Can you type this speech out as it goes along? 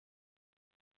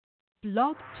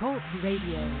Blog Talk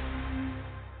Radio.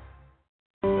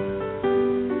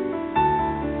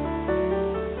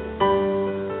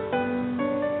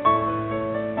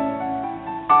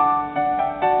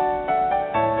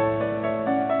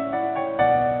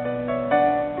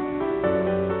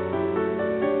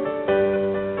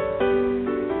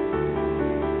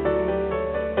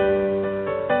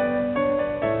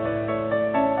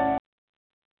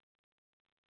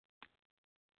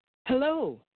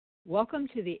 Hello. Welcome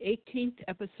to the 18th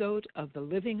episode of the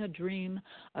Living a Dream,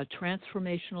 a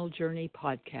Transformational Journey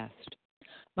podcast.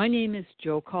 My name is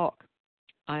Jo Kalk.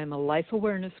 I am a life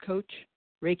awareness coach,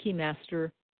 Reiki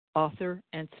master, author,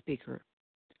 and speaker.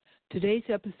 Today's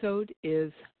episode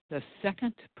is the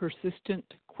second persistent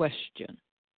question.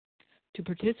 To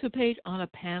participate on a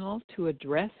panel to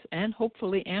address and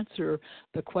hopefully answer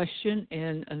the question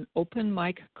in an open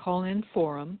mic call-in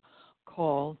forum,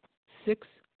 call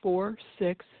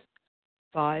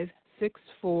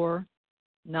 646-564-9667.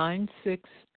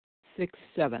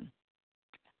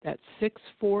 That's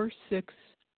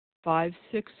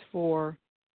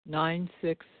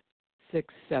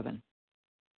 646-564-9667.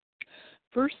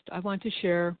 First, I want to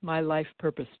share my life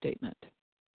purpose statement.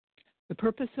 The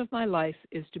purpose of my life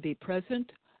is to be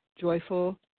present,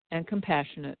 joyful, and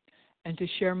compassionate, and to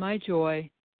share my joy,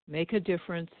 make a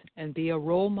difference, and be a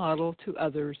role model to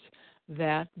others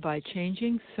that by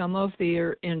changing some of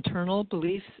their internal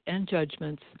beliefs and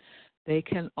judgments, they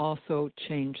can also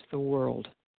change the world.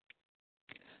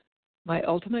 My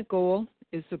ultimate goal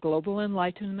is the global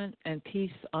enlightenment and peace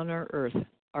on our earth,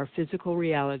 our physical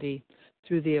reality,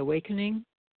 through the awakening,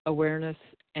 awareness,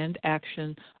 and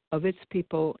action of its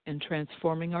people in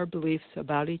transforming our beliefs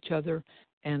about each other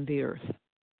and the earth.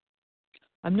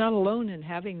 I'm not alone in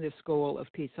having this goal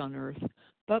of peace on earth,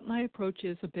 but my approach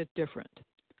is a bit different.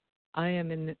 I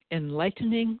am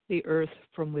enlightening the earth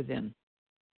from within.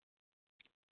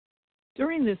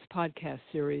 During this podcast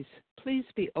series, please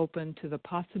be open to the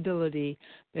possibility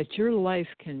that your life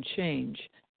can change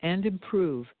and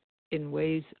improve in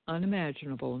ways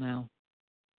unimaginable now.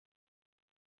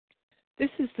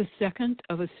 This is the second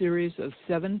of a series of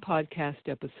 7 podcast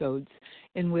episodes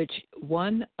in which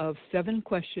one of 7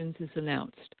 questions is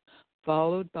announced,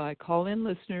 followed by call-in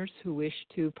listeners who wish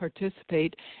to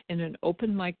participate in an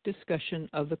open mic discussion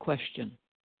of the question.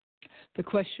 The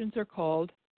questions are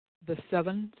called the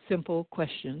 7 Simple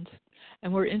Questions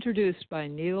and were introduced by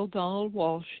Neale Donald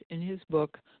Walsch in his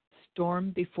book, Storm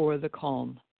Before the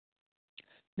Calm.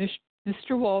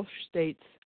 Mr. Walsch states,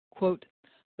 quote,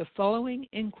 "The following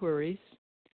inquiries,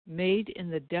 made in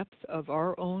the depth of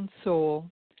our own soul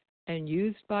and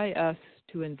used by us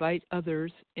to invite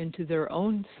others into their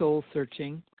own soul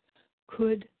searching,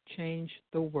 could change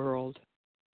the world."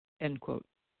 End quote.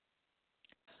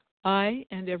 I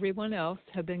and everyone else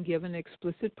have been given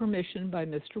explicit permission by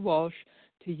Mr. Walsch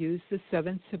to use the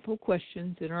 7 simple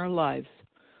questions in our lives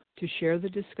to share the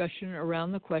discussion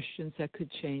around the questions that could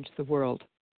change the world.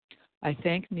 I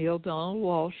thank Neale Donald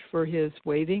Walsch for his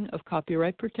waiving of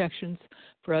copyright protections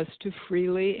for us to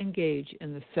freely engage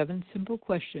in the 7 simple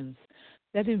questions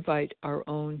that invite our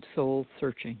own soul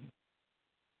searching.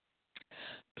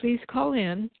 Please call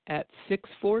in at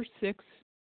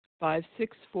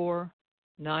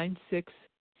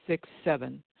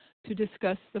 646-564-9667 to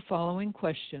discuss the following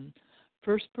question,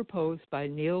 first proposed by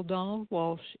Neale Donald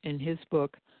Walsch in his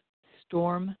book,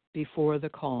 Storm Before the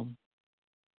Calm.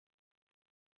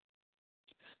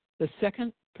 The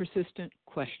second persistent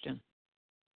question.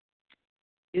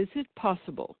 Is it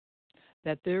possible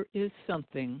that there is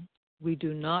something we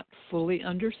do not fully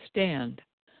understand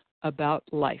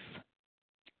about life,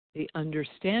 the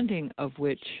understanding of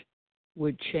which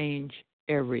would change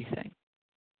everything?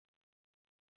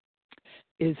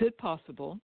 Is it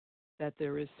possible that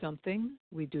there is something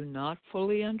we do not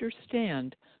fully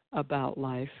understand about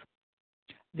life,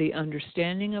 the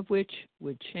understanding of which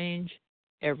would change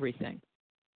everything?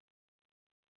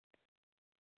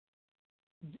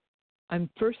 I'm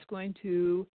first going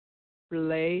to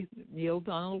relay Neale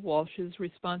Donald Walsch's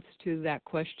response to that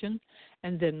question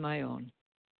and then my own.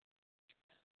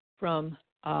 From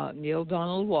Neale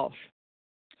Donald Walsch.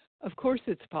 Of course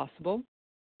it's possible,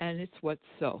 and it's what's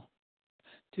so.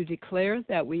 To declare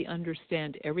that we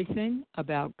understand everything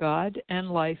about God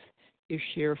and life is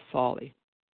sheer folly.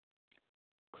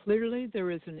 Clearly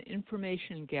there is an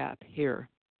information gap here.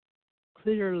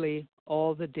 Clearly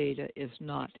all the data is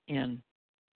not in.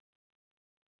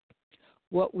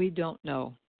 What we don't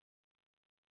know.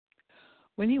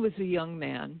 When he was a young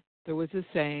man, there was a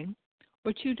saying,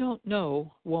 "What you don't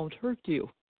know won't hurt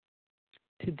you."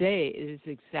 Today it is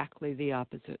exactly the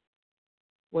opposite.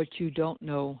 What you don't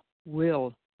know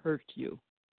will hurt you.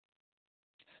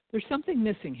 There's something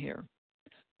missing here.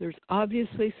 There's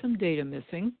obviously some data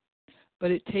missing,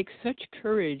 but it takes such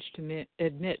courage to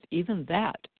admit even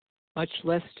that, much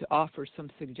less to offer some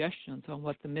suggestions on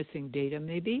what the missing data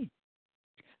may be,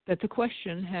 that the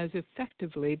question has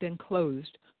effectively been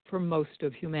closed for most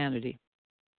of humanity.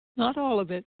 Not all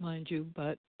of it, mind you,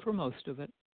 but for most of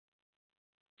it.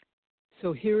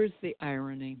 So here's the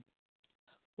irony.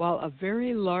 While a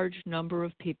very large number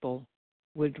of people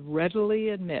would readily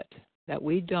admit that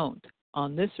we don't,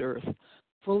 on this earth,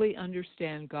 fully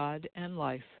understand God and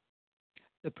life,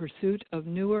 the pursuit of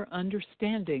newer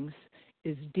understandings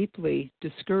is deeply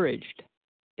discouraged,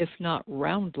 if not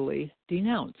roundly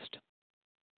denounced.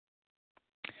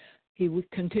 He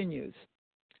continues,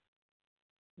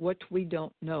 what we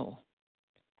don't know.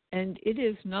 And it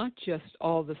is not just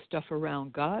all the stuff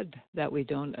around God that we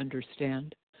don't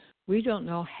understand. We don't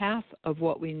know half of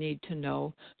what we need to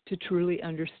know to truly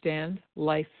understand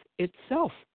life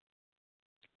itself.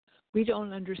 We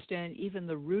don't understand even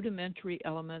the rudimentary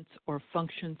elements or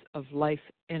functions of life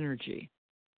energy.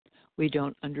 We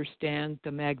don't understand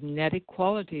the magnetic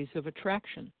qualities of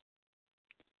attraction.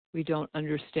 We don't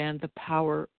understand the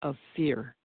power of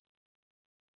fear.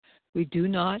 We do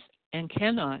not and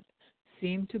cannot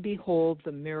seem to behold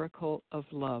the miracle of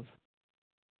love.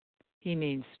 He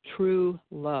means true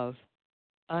love,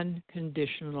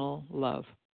 unconditional love.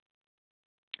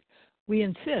 We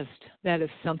insist that if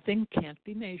something can't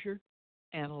be measured,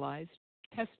 analyzed,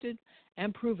 tested,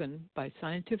 and proven by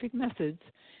scientific methods,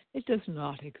 it does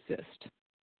not exist.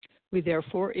 We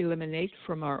therefore eliminate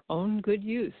from our own good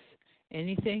use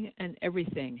anything and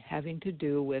everything having to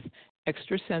do with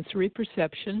extrasensory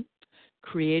perception,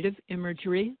 creative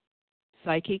imagery,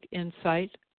 psychic insight,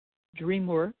 dream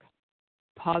work,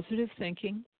 positive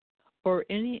thinking, or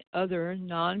any other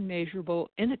non-measurable,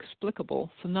 inexplicable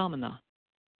phenomena.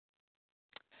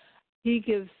 He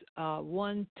gives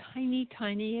one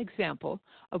tiny example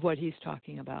of what he's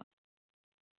talking about.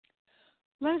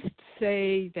 Let's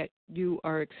say that you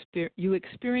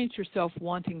experience yourself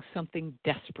wanting something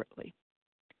desperately.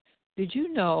 Did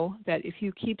you know that if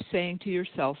you keep saying to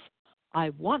yourself,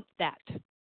 I want that,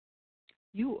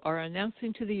 you are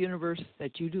announcing to the universe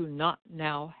that you do not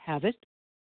now have it,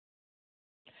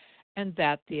 and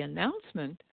that the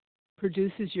announcement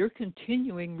produces your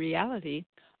continuing reality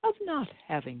of not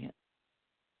having it?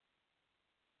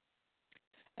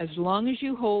 As long as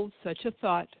you hold such a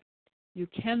thought, you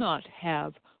cannot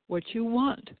have what you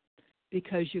want,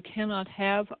 because you cannot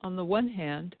have, on the one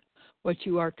hand, what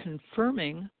you are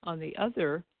confirming on the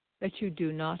other that you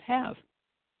do not have.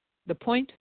 The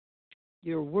point,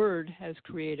 your word has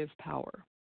creative power.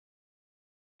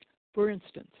 For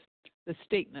instance, the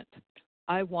statement,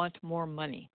 I want more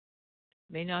money,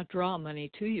 may not draw money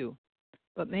to you,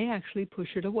 but may actually push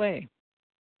it away.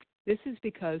 This is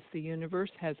because the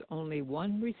universe has only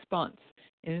one response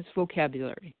in its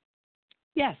vocabulary.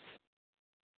 Yes.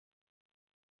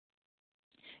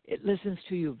 It listens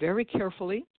to you very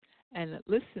carefully, and it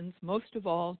listens most of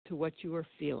all to what you are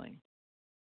feeling.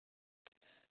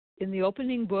 In the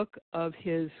opening book of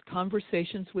his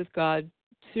Conversations with God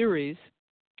series,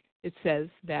 it says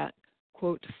that,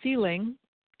 quote, feeling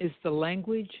is the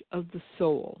language of the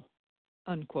soul,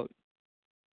 unquote.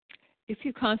 If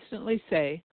you constantly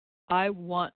say, I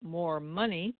want more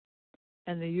money,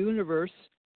 and the universe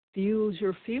feels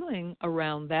your feeling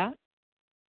around that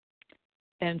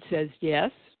and says,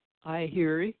 yes, I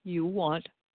hear you want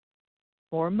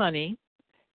more money,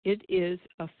 it is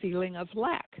a feeling of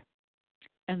lack.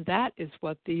 And that is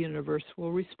what the universe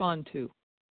will respond to.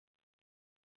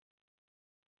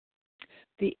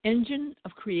 The engine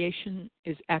of creation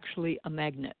is actually a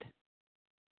magnet.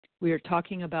 We are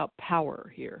talking about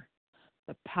power here,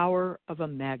 the power of a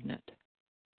magnet.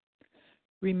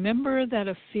 Remember that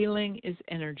a feeling is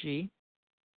energy,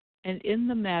 and in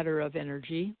the matter of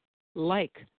energy,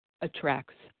 like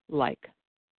attracts like.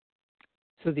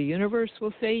 So the universe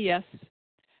will say yes,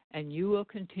 and you will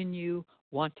continue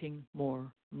wanting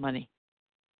more money.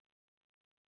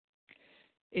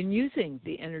 In using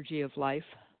the energy of life,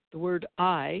 the word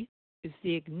I is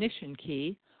the ignition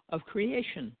key of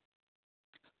creation.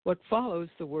 What follows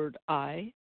the word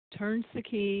I turns the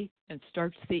key and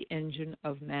starts the engine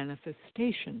of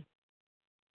manifestation.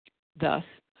 Thus,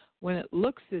 when it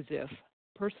looks as if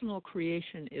personal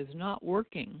creation is not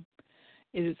working,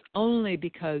 it is only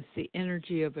because the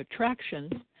energy of attraction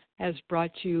has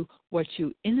brought you what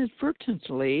you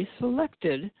inadvertently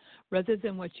selected rather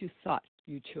than what you thought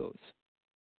you chose.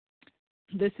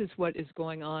 This is what is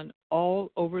going on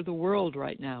all over the world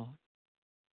right now.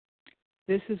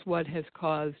 This is what has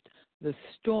caused the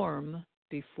storm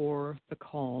before the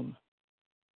calm.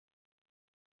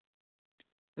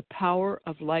 The power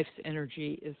of life's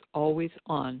energy is always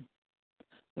on.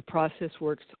 The process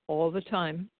works all the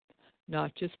time,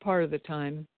 not just part of the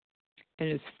time, and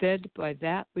is fed by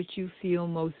that which you feel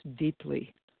most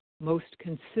deeply, most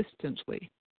consistently.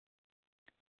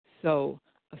 So,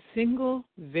 a single,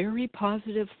 very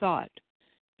positive thought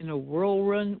in a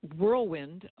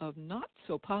whirlwind of not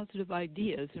so positive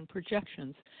ideas and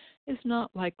projections is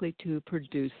not likely to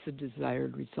produce the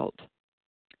desired result.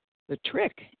 The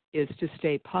trick is to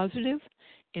stay positive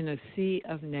in a sea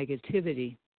of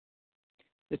negativity.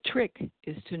 The trick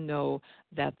is to know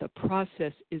that the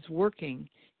process is working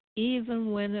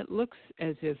even when it looks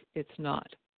as if it's not.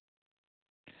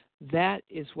 That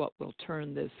is what will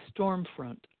turn this storm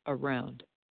front around.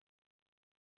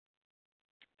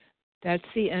 That's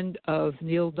the end of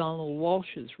Neale Donald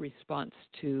Walsch's response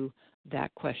to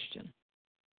that question.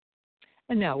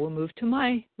 And now we'll move to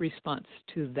my response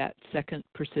to that second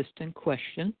persistent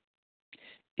question.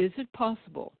 Is it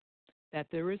possible that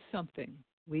there is something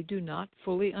we do not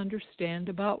fully understand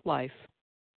about life,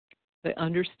 the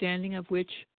understanding of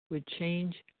which would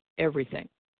change everything?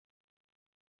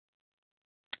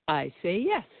 I say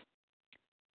yes.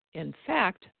 In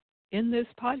fact, in this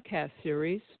podcast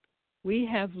series, we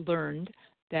have learned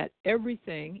that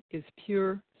everything is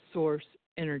pure source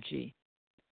energy,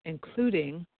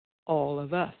 including all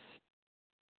of us.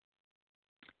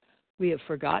 We have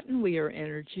forgotten we are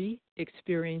energy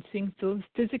experiencing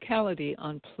physicality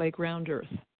on playground Earth.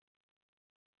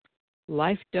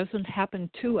 Life doesn't happen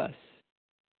to us.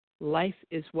 Life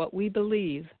is what we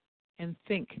believe and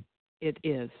think it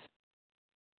is.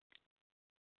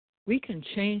 We can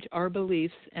change our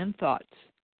beliefs and thoughts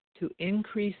to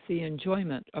increase the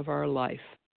enjoyment of our life.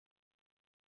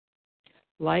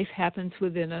 Life happens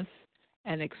within us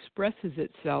and expresses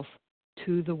itself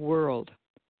to the world,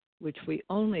 which we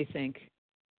only think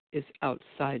is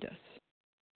outside us.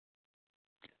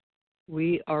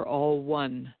 We are all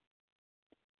one,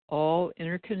 all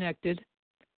interconnected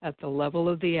at the level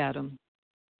of the atom,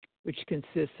 which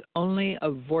consists only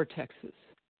of vortexes,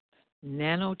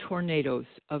 nanotornadoes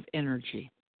of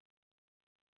energy.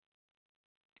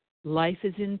 Life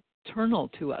is internal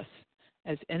to us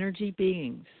as energy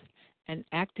beings and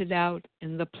acted out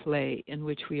in the play in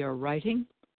which we are writing,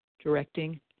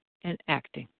 directing, and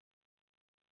acting.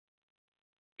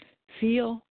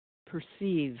 Feel,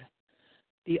 perceive,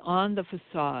 beyond the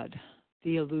facade,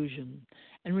 the illusion,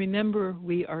 and remember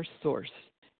we are source,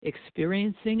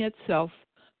 experiencing itself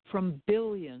from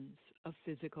billions of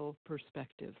physical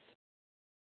perspectives.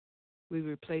 We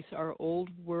replace our old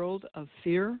world of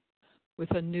fear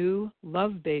with a new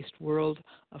love-based world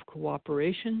of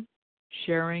cooperation,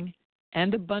 sharing,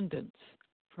 and abundance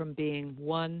from being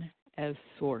one as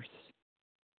source.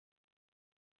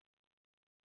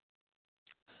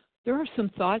 There are some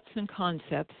thoughts and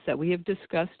concepts that we have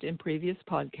discussed in previous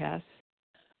podcasts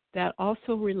that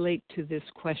also relate to this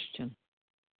question.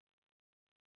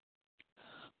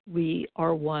 We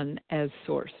are one as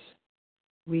source.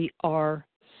 We are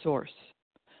source.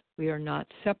 We are not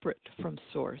separate from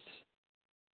source.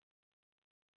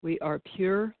 We are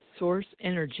pure source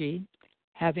energy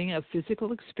having a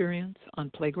physical experience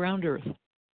on playground Earth,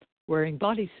 wearing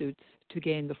bodysuits to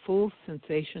gain the full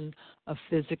sensation of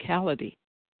physicality.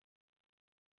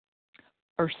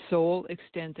 Our soul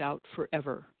extends out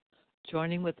forever,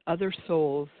 joining with other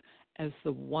souls as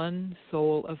the one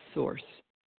soul of Source.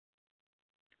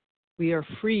 We are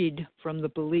freed from the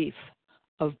belief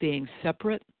of being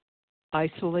separate,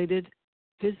 isolated,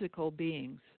 physical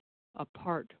beings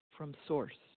apart from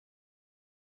Source.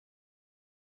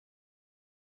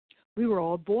 We were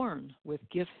all born with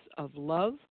gifts of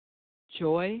love,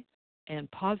 joy,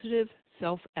 and positive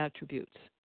self-attributes.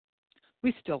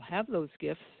 We still have those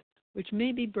gifts, which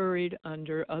may be buried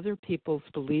under other people's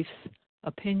beliefs,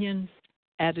 opinions,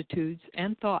 attitudes,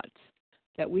 and thoughts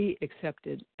that we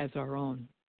accepted as our own.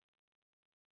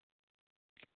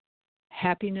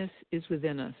 Happiness is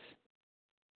within us.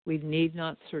 We need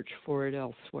not search for it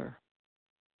elsewhere.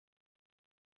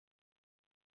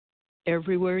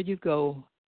 Everywhere you go,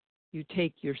 you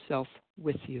take yourself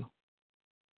with you.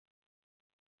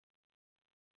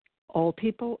 All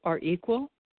people are equal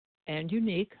and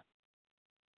unique.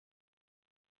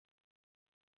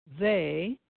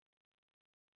 They,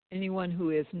 anyone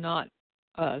who is not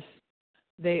us,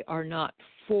 they are not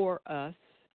for us.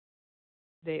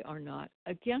 They are not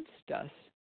against us.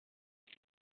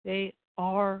 They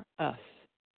are us.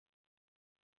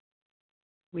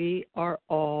 We are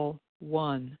all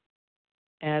one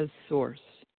as Source.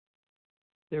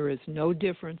 There is no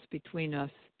difference between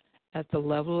us at the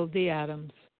level of the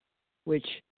atoms, which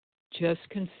just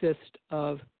consist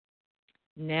of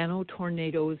nano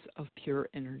tornadoes of pure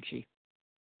energy.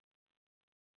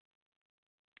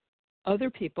 Other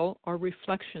people are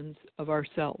reflections of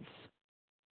ourselves.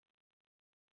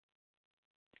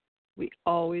 We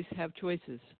always have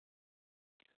choices.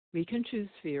 We can choose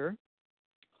fear,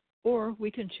 or we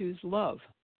can choose love.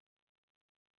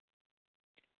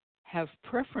 Have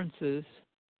preferences,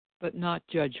 but not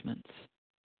judgments.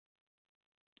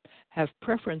 Have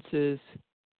preferences,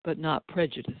 but not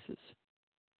prejudices.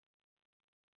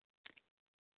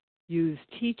 Use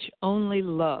teach only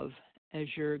love as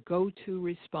your go-to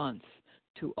response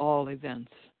to all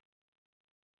events.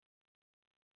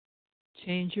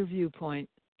 Change your viewpoint.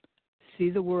 See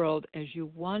the world as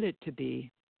you want it to be,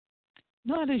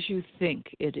 not as you think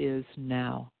it is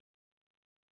now.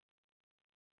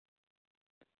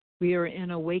 We are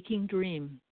in a waking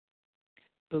dream,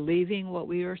 believing what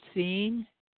we are seeing,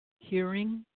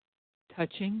 hearing,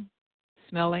 touching,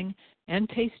 smelling, and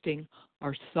tasting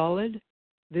are solid,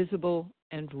 visible,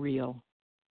 and real.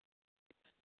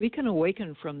 We can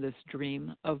awaken from this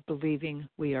dream of believing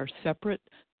we are separate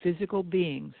physical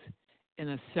beings in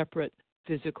a separate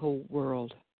physical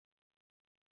world.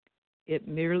 It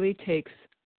merely takes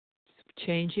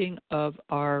changing of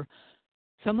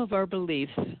some of our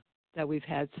beliefs that we've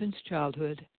had since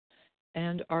childhood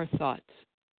and our thoughts.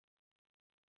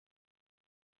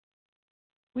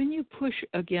 When you push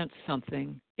against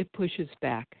something, it pushes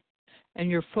back, and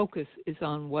your focus is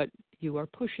on what you are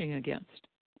pushing against.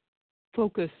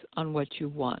 Focus on what you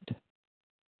want.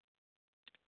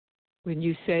 When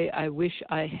you say, I wish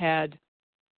I had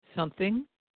something,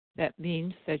 that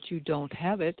means that you don't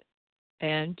have it,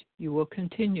 and you will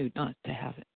continue not to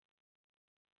have it.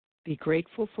 Be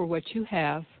grateful for what you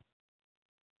have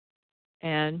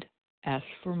and ask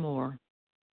for more.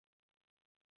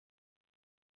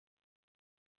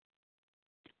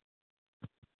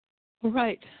 All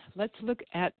right, let's look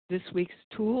at this week's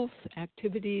tools,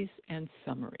 activities, and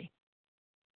summary.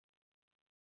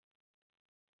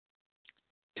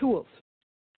 Tools.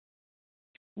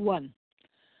 1.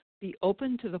 Be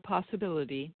open to the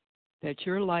possibility that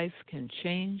your life can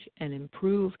change and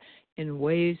improve in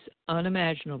ways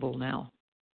unimaginable now.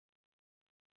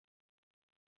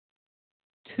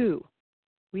 2.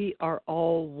 We are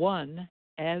all one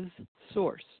as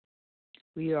source.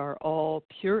 We are all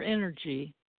pure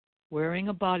energy wearing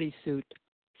a bodysuit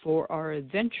for our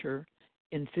adventure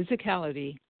in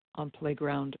physicality on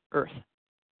playground Earth.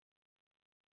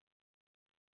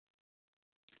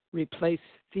 Replace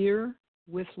fear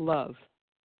with love,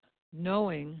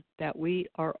 knowing that we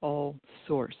are all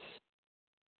source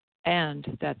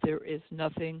and that there is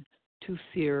nothing to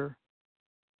fear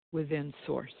within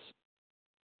source.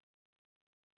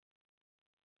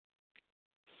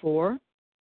 4,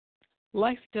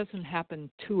 life doesn't happen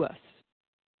to us.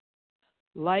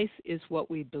 Life is what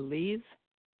we believe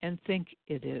and think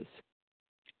it is.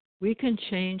 We can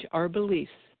change our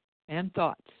beliefs and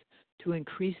thoughts to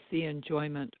increase the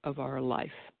enjoyment of our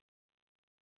life.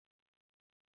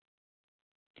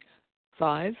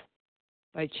 5,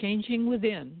 by changing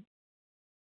within,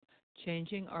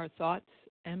 changing our thoughts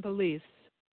and beliefs,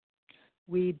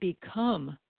 we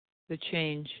become the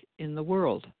change in the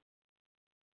world.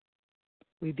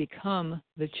 We become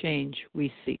the change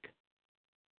we seek.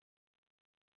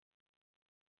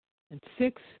 And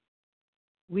 6,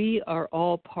 we are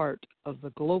all part of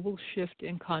the global shift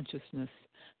in consciousness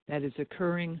that is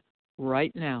occurring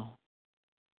right now.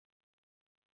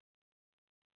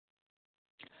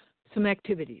 Some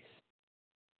activities.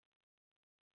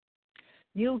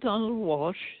 Neale Donald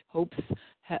Walsch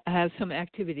has some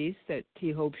activities that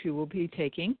he hopes you will be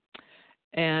taking,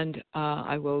 and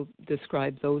I will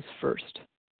describe those first.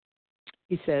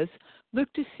 He says,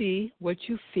 look to see what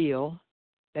you feel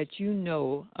that you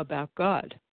know about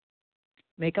God.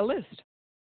 Make a list.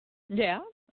 Yeah,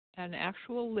 an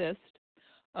actual list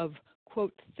of,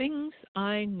 quote, things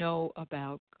I know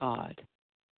about God,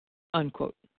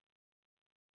 unquote.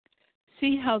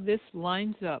 See how this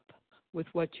lines up with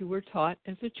what you were taught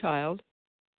as a child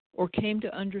or came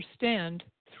to understand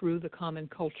through the common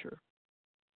culture.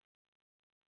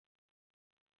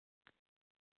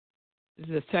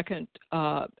 The second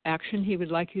action he would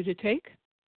like you to take,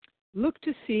 look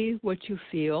to see what you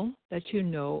feel that you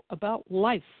know about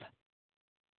life.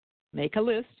 Make a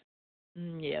list,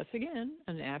 yes, again,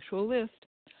 an actual list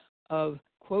of,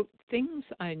 quote, things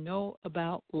I know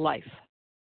about life,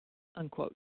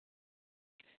 unquote.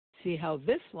 See how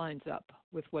this lines up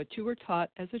with what you were taught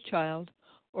as a child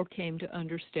or came to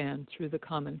understand through the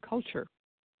common culture.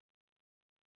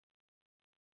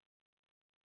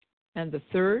 And the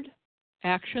third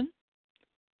action,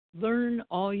 learn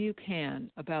all you can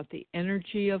about the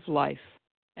energy of life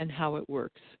and how it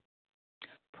works.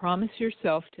 Promise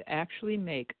yourself to actually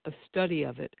make a study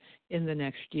of it in the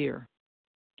next year.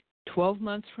 12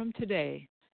 months from today,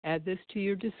 add this to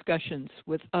your discussions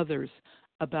with others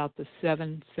about the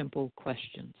 7 simple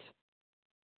questions.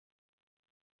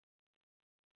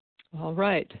 All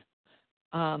right.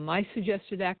 My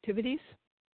suggested activities.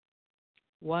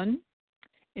 1,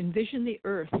 envision the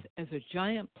earth as a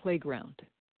giant playground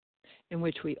in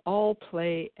which we all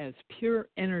play as pure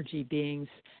energy beings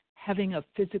having a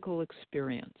physical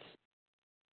experience.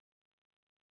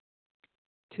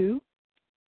 2,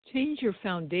 change your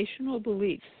foundational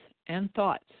beliefs and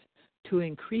thoughts to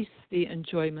increase the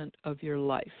enjoyment of your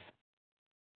life.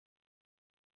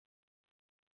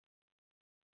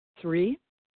 3,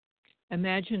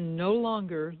 imagine no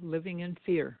longer living in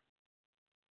fear.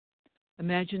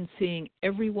 Imagine seeing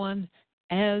everyone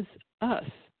as us,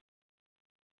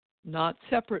 not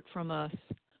separate from us,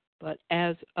 but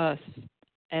as us,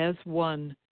 as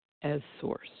one, as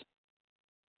source.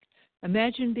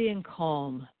 Imagine being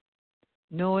calm,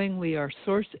 knowing we are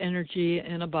source energy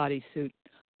in a bodysuit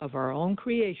of our own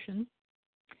creation,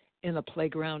 in a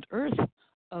playground earth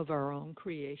of our own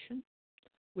creation,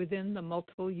 within the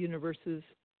multiple universes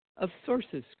of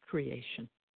sources creation.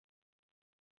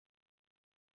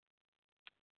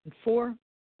 And 4,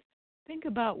 think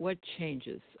about what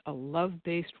changes a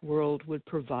love-based world would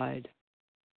provide.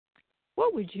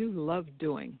 What would you love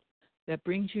doing that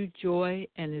brings you joy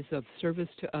and is of service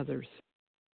to others?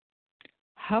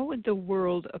 How would the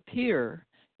world appear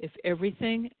if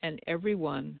everything and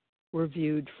everyone were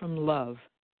viewed from love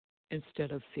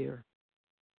instead of fear?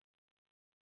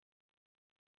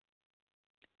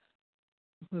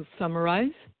 We'll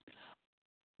summarize.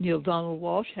 Neale Donald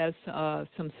Walsch has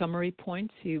some summary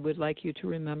points he would like you to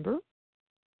remember.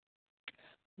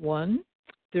 1,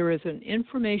 there is an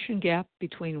information gap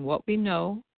between what we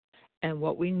know and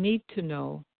what we need to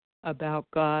know about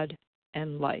God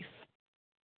and life.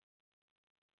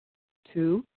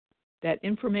 2, that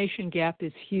information gap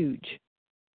is huge.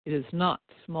 It is not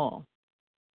small.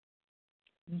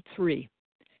 And 3,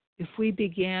 if we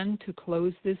began to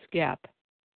close this gap,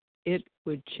 it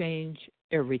would change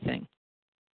everything.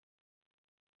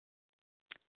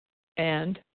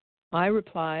 And my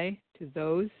reply to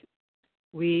those,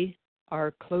 we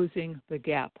are closing the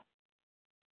gap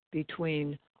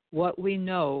between what we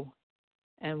know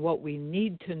and what we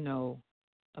need to know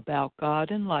about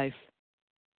God and life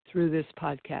through this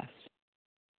podcast.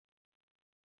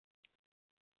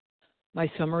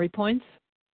 My summary points.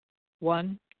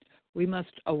 1, we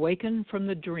must awaken from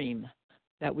the dream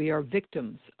that we are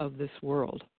victims of this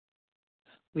world.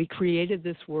 We created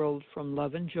this world from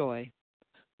love and joy.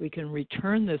 We can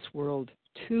return this world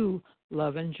to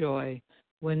love and joy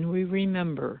when we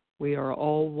remember we are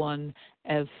all one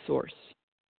as source.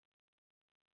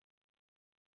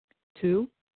 2,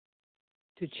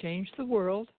 to change the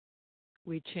world,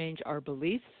 we change our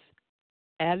beliefs,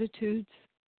 attitudes,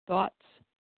 thoughts,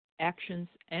 actions,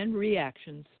 and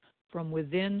reactions from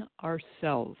within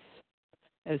ourselves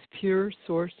as pure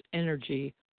source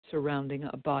energy surrounding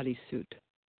a bodysuit.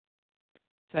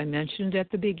 As I mentioned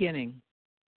at the beginning,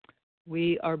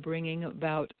 we are bringing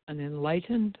about an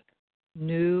enlightened,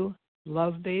 new,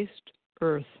 love-based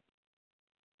earth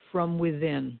from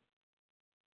within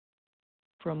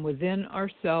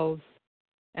ourselves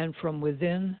and from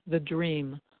within the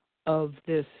dream of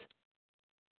this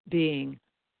being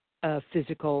a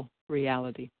physical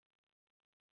reality.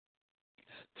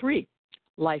 3,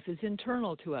 life is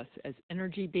internal to us as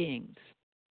energy beings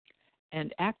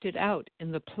and acted out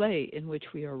in the play in which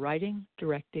we are writing,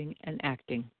 directing, and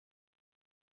acting.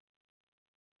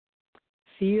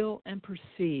 Feel and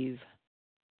perceive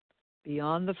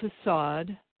beyond the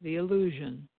facade, the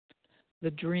illusion,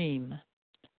 the dream,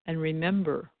 and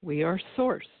remember we are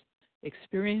source,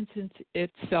 experiencing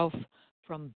itself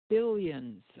from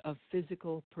billions of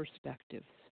physical perspectives.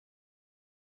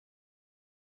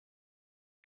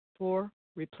 4,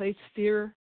 replace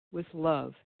fear with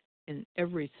love in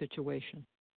every situation.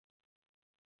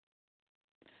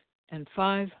 And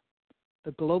 5,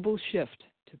 the global shift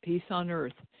to peace on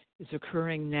earth is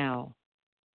occurring now.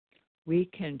 We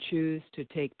can choose to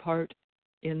take part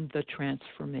in the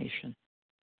transformation.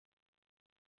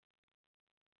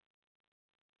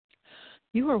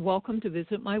 You are welcome to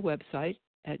visit my website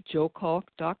at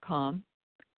jokalk.com,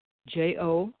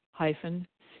 JO-CALK.com.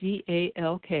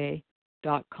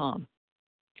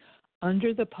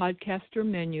 Under the podcaster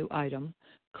menu item,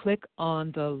 click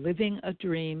on the Living a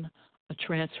Dream, a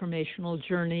Transformational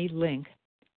Journey link,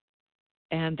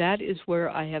 and that is where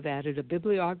I have added a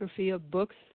bibliography of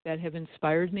books that have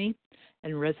inspired me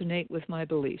and resonate with my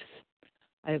beliefs.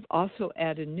 I have also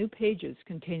added new pages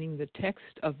containing the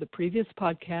text of the previous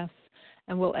podcasts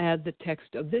and will add the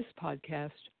text of this podcast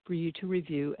for you to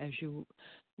review as you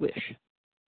wish.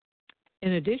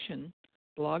 In addition,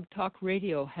 Blog Talk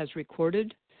Radio has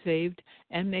recorded, saved,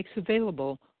 and makes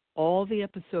available all the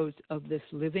episodes of this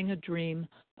Living a Dream,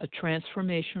 a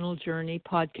Transformational Journey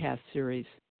podcast series,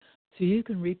 so you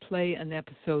can replay an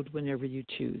episode whenever you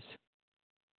choose.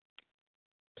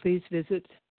 Please visit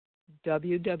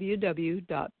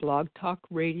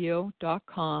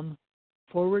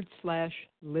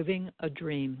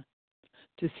www.blogtalkradio.com/living-a-dream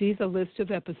to see the list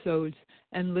of episodes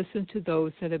and listen to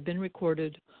those that have been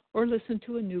recorded or listen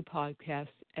to a new podcast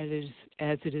as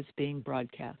it is being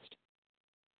broadcast.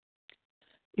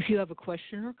 If you have a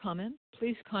question or comment,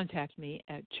 please contact me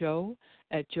at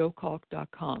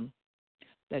joe@joecalk.com.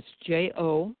 That's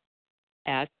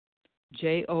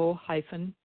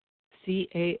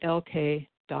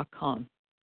jo@jo-calk.com.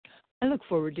 I look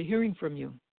forward to hearing from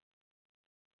you.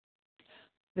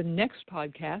 The next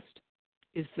podcast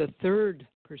is the third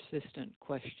persistent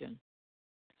question.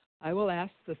 I will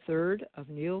ask the third of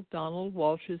Neale Donald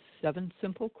Walsch's 7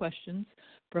 simple questions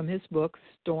from his book,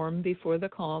 Storm Before the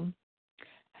Calm.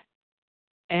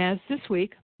 As this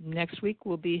week, next week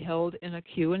will be held in a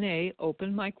Q&A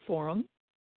open mic forum.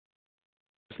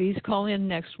 Please call in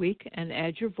next week and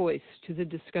add your voice to the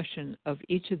discussion of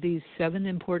each of these 7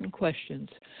 important questions,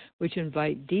 which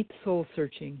invite deep soul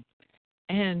searching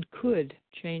and could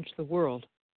change the world.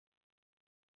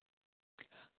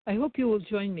 I hope you will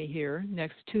join me here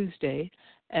next Tuesday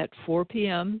at 4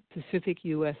 p.m. Pacific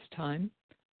U.S. time,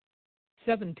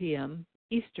 7 p.m.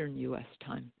 Eastern U.S.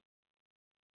 time.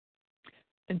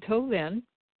 Until then,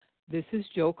 this is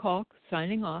Joe Calk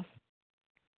signing off.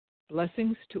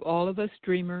 Blessings to all of us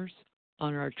dreamers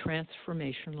on our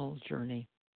transformational journey.